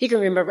genius. He can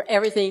remember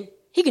everything.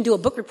 He can do a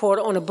book report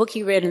on a book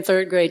he read in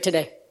 3rd grade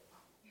today.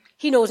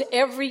 He knows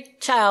every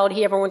child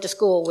he ever went to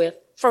school with,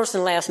 first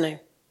and last name,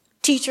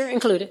 teacher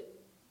included.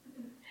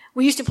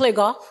 We used to play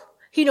golf.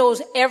 He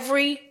knows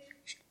every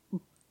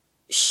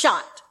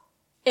shot,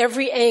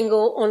 every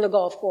angle on the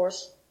golf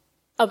course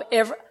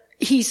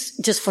he's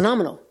just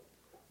phenomenal.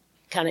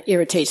 Kind of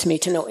irritates me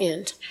to no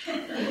end.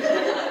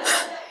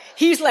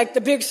 He's like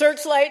the big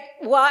searchlight,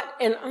 Watt,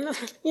 and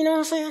you know what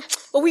I'm saying?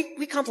 Well,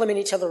 we compliment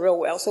each other real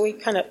well, so we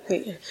kind of,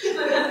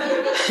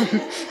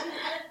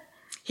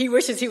 he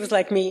wishes he was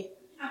like me.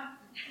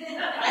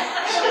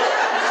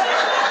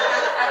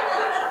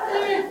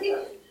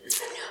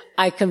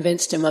 I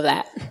convinced him of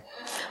that.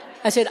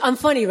 I said, I'm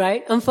funny,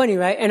 right?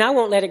 And I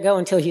won't let it go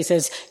until he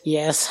says,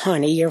 yes,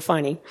 honey, you're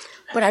funny.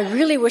 But I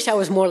really wish I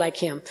was more like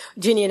him.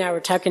 Jenny and I were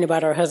talking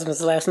about our husbands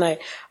last night.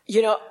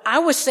 I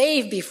was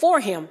saved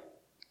before him.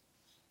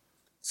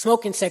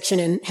 Smoking section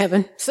in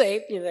heaven,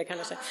 saved, that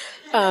kind of stuff.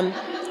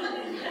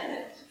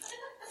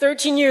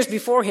 13 years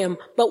before him.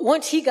 But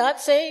once he got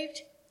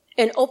saved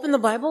and opened the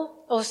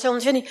Bible, I was telling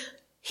Jenny,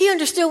 he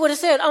understood what it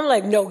said. I'm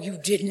like, no, you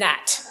did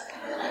not.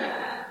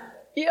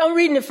 I'm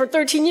reading it for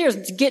 13 years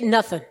to get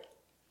nothing.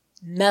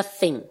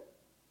 Nothing.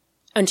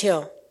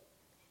 Until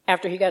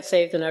after he got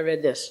saved and I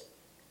read this.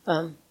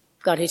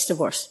 God hates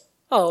divorce.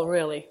 Oh,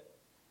 really?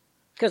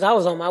 Because I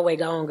was on my way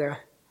gone, girl.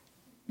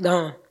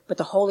 Gone. But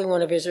the Holy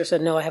One of Israel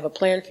said, no, I have a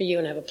plan for you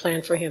and I have a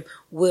plan for him.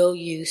 Will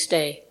you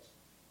stay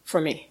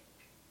for me?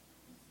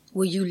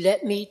 Will you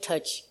let me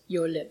touch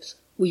your lips?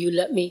 Will you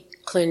let me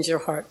cleanse your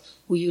heart?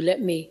 Will you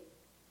let me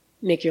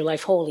make your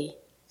life holy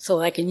so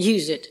I can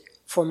use it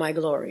for my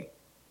glory?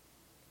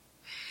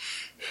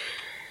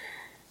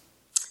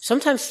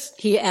 Sometimes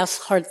he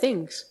asks hard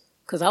things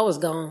because I was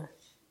gone.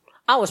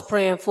 I was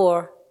praying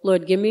for,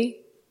 Lord, give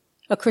me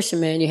a Christian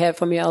man you had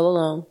for me all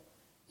along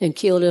and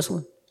kill this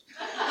one.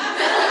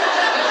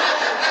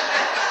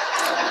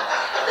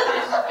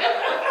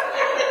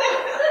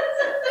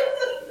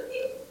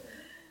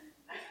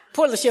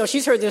 Poor Lachelle,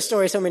 she's heard this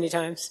story so many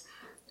times.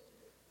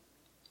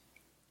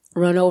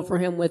 Run over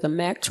him with a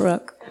Mack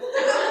truck.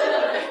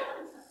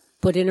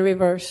 Put in a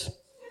reverse.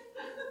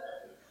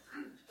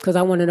 Because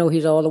I want to know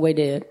he's all the way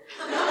dead.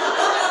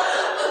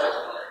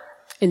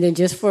 And then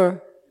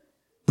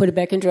put it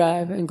back in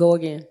drive and go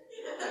again.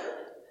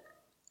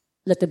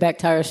 Let the back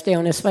tires stay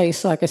on his face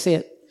so I can see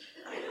it.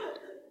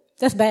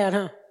 That's bad,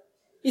 huh?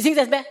 You think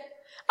that's bad?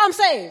 I'm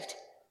saved.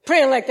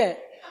 Praying like that.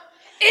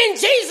 In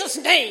Jesus'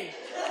 name.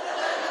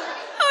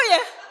 Oh,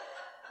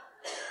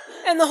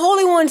 yeah. And the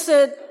Holy One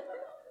said,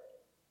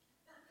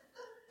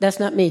 that's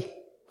not me.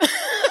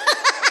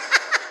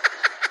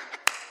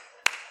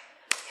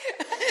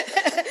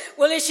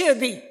 Well, it should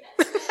be.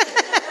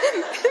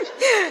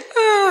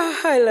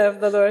 Oh, I love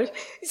the Lord.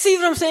 See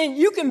what I'm saying?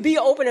 You can be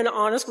open and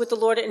honest with the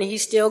Lord, and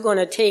he's still going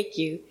to take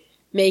you,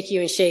 make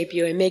you and shape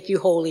you and make you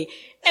holy.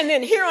 And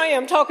then here I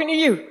am talking to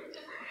you,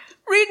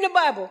 reading the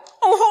Bible on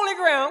holy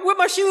ground with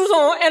my shoes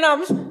on, and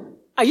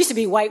I used to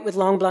be white with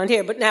long blonde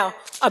hair, but now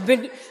I've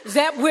been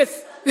zapped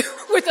with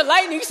the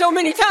lightning so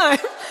many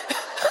times.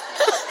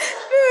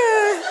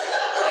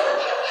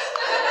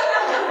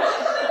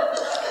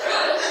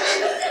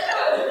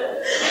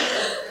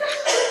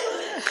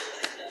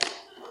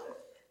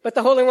 But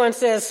the Holy One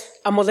says,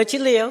 I'm going to let you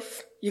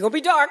live. You're going to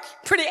be dark,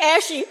 pretty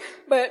ashy,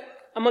 but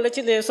I'm going to let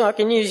you live so I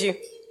can use you.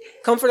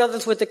 Comfort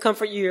others with the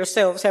comfort you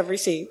yourselves have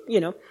received,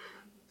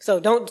 So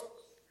don't,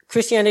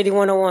 Christianity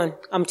 101,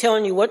 I'm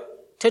telling you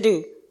what to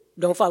do.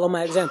 Don't follow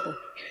my example.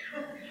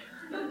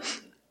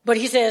 But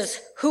he says,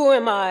 who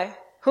am I?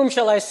 Whom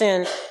shall I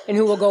send? And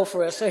who will go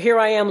for us? So here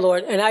I am,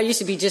 Lord. And I used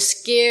to be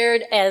just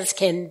scared as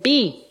can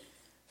be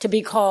to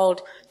be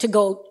called to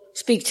go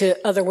speak to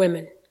other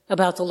women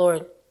about the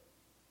Lord.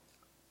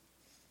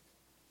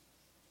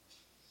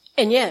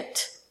 And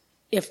yet,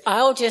 if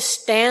I'll just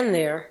stand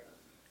there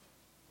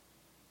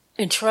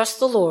and trust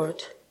the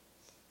Lord,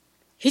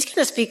 he's going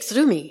to speak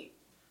through me.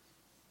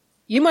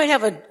 You might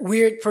have a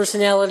weird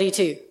personality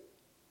too.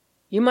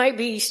 You might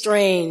be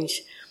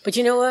strange. But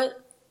you know what?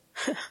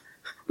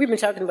 We've been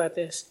talking about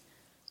this.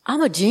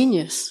 I'm a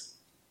genius.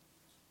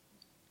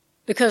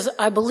 Because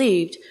I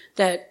believed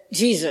that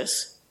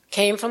Jesus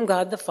came from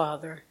God the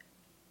Father,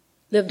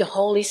 lived a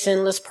holy,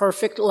 sinless,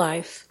 perfect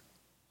life.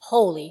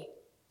 Holy,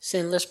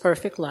 sinless,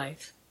 perfect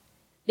life.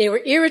 They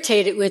were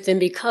irritated with him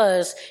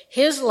because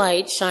his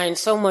light shined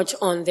so much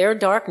on their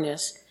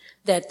darkness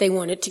that they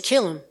wanted to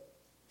kill him.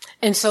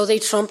 And so they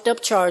trumped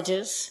up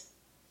charges.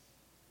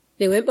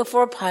 They went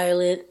before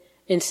Pilate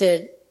and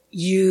said,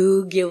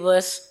 you give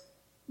us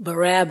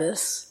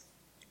Barabbas,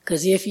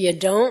 because if you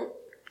don't,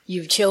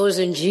 you've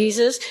chosen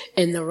Jesus,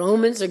 and the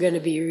Romans are going to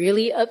be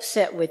really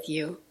upset with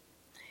you.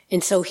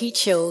 And so he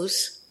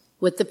chose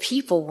what the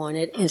people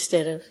wanted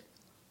instead of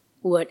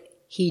what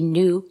he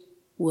knew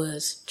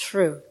was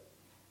true.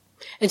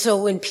 And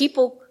so when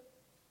people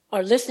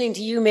are listening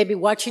to you, maybe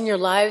watching your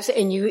lives,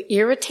 and you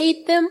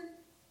irritate them,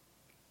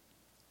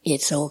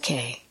 it's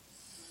okay.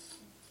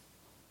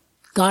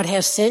 God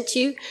has sent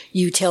you.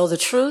 You tell the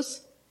truth.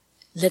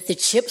 Let the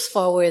chips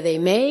fall where they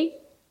may.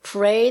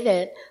 Pray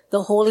that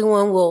the Holy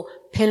One will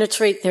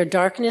penetrate their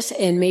darkness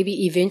and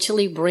maybe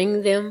eventually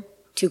bring them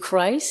to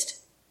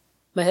Christ.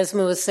 My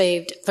husband was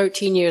saved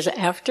 13 years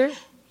after.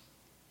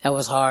 That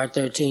was hard,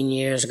 13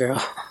 years,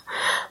 girl.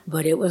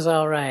 But it was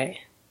all right.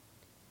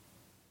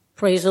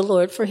 Praise the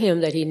Lord for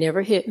him that he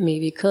never hit me,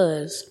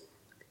 because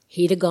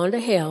he'd have gone to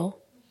hell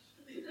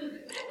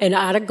and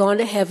I'd have gone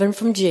to heaven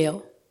from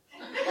jail.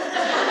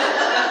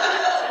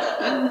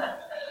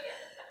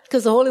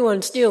 Because the Holy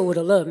One still would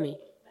have loved me,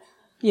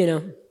 you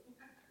know.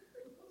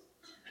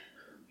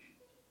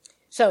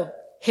 So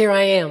here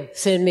I am.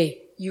 Send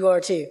me. You are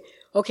too.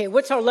 Okay,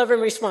 what's our loving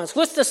response?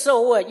 What's the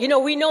so what? You know,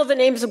 we know the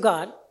names of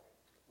God.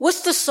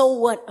 What's the so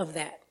what of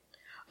that?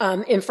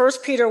 In 1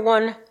 Peter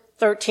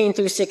 1:13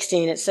 through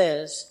 16, it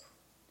says,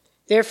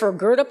 therefore,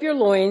 gird up your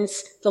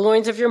loins, the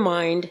loins of your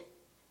mind,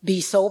 be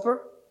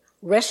sober,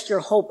 rest your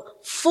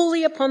hope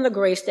fully upon the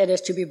grace that is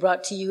to be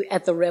brought to you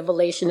at the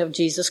revelation of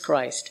Jesus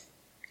Christ.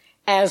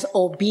 As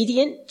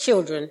obedient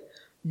children,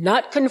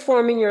 not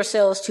conforming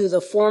yourselves to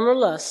the former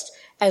lust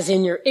as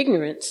in your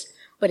ignorance,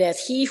 but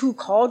as he who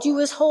called you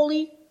is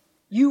holy,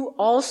 you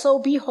also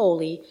be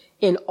holy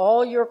in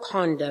all your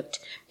conduct,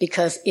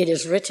 because it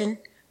is written,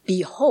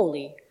 be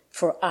holy,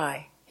 for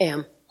I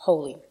am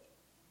holy.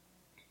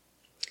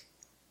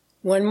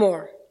 One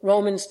more,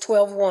 Romans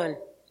 12:1.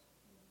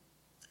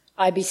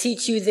 I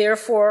beseech you,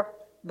 therefore,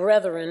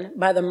 brethren,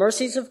 by the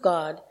mercies of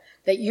God,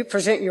 that you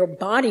present your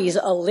bodies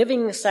a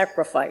living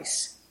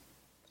sacrifice,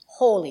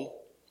 holy,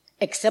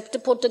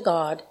 acceptable to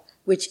God,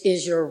 which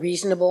is your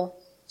reasonable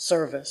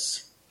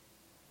service.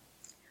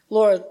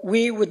 Lord,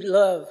 we would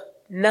love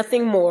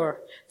nothing more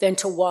than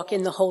to walk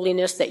in the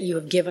holiness that you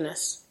have given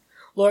us.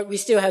 Lord, we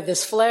still have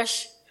this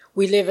flesh.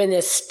 We live in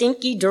this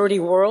stinky, dirty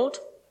world,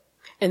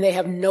 and they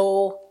have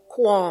no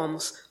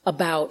qualms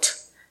about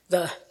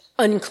the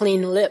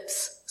unclean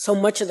lips so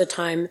much of the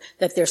time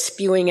that they're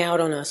spewing out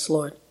on us,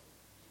 Lord.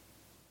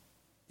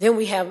 Then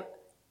we have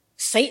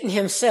Satan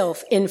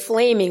himself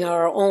inflaming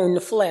our own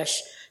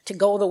flesh to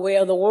go the way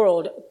of the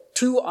world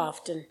too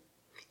often,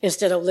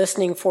 instead of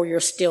listening for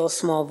your still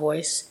small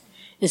voice,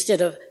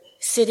 instead of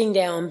sitting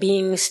down,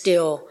 being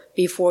still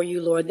before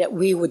you, Lord, that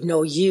we would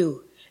know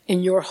you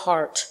and your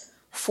heart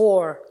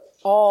for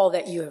all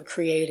that you have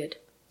created.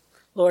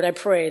 Lord, I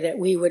pray that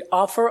we would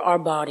offer our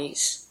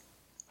bodies,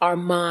 our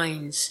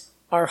minds,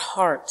 our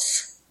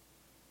hearts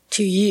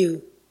to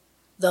you,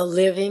 the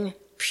living,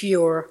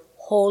 pure,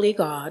 holy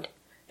God,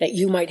 that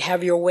you might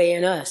have your way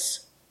in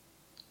us,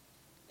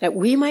 that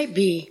we might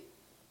be,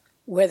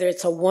 whether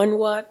it's a 1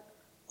 watt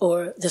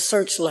or the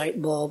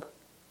searchlight bulb,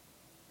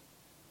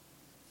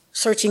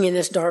 searching in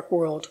this dark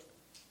world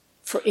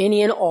for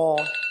any and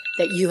all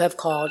that you have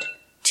called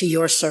to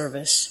your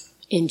service.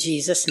 In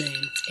Jesus'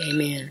 name,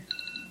 amen.